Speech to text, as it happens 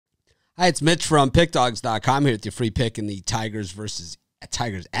Hi, it's Mitch from PickDawgz.com here with your free pick in the Tigers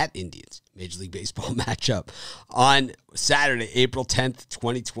at Indians Major League Baseball matchup on Saturday, April 10th,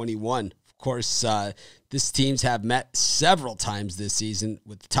 2021. Of course, these teams have met several times this season,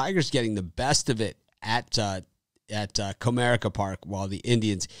 with the Tigers getting the best of it at Comerica Park, while the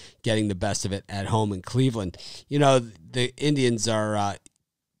Indians getting the best of it at home in Cleveland. You know, the Indians are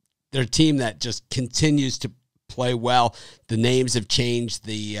they're a team that just continues to play well. The names have changed.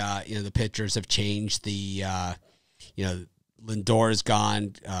 The pitchers have changed. Lindor's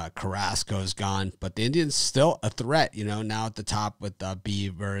gone, Carrasco's gone, but the Indians still a threat. Now at the top with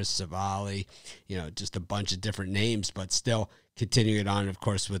Beavers, Savali, just a bunch of different names, but still continuing it on. Of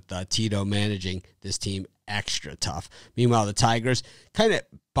course, with Tito managing this team, extra tough. Meanwhile, the Tigers kind of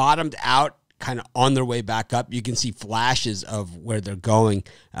bottomed out, kind of on their way back up. You can see flashes of where they're going,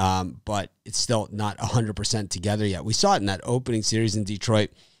 but it's still not 100% together yet. We saw it in that opening series in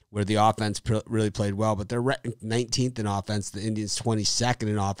Detroit, where the offense really played well, but they're ranked 19th in offense. The Indians 22nd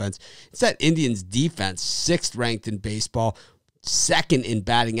in offense. It's that Indians defense, 6th ranked in baseball, 2nd in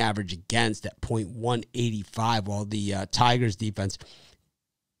batting average against at .185, while the Tigers defense,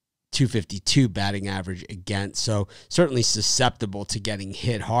 252 batting average against. So certainly susceptible to getting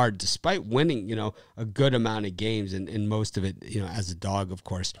hit hard, despite winning, a good amount of games, and most of it, as a dog, of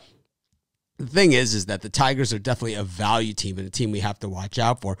course. The thing is that the Tigers are definitely a value team, and a team we have to watch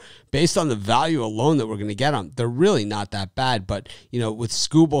out for. Based on the value alone that we're going to get on, they're really not that bad. But, with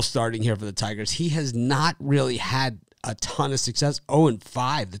Skubal starting here for the Tigers, he has not really had a ton of success.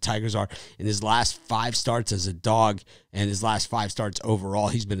 0-5 the Tigers are in his last 5 starts as a dog, and his last 5 starts overall.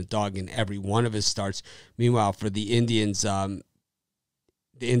 He's been a dog in every one of his starts. Meanwhile, for the Indians,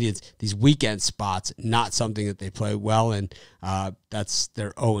 these weekend spots, not something that they play well in. That's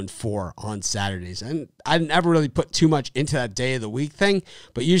their 0-4 on Saturdays. And I never really put too much into that day of the week thing,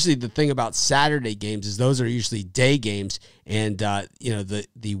 but usually the thing about Saturday games is those are usually day games, and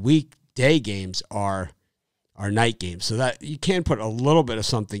the weekday games are night games. So that you can put a little bit of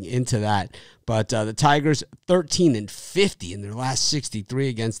something into that. But the Tigers 13-50 in their last 63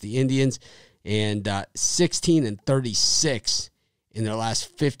 against the Indians, and 16-36 in their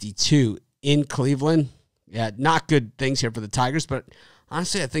last 52 in Cleveland. Yeah, not good things here for the Tigers, but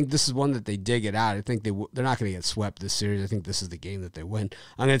honestly, I think this is one that they dig it out. I think they're not going to get swept this series. I think this is the game that they win.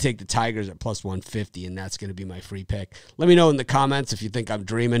 I'm going to take the Tigers at +150, and that's going to be my free pick. Let me know in the comments if you think I'm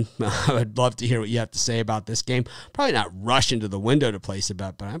dreaming. I would love to hear what you have to say about this game. Probably not rush into the window to place a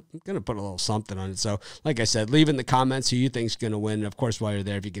bet, but I'm going to put a little something on it. So, like I said, leave in the comments who you think is going to win. And, of course, while you're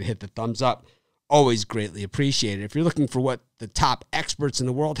there, if you could hit the thumbs up, always greatly appreciated. If you're looking for what the top experts in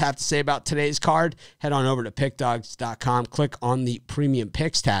the world have to say about today's card, head on over to PickDawgz.com, click on the Premium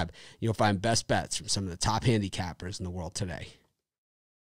Picks tab. You'll find best bets from some of the top handicappers in the world today.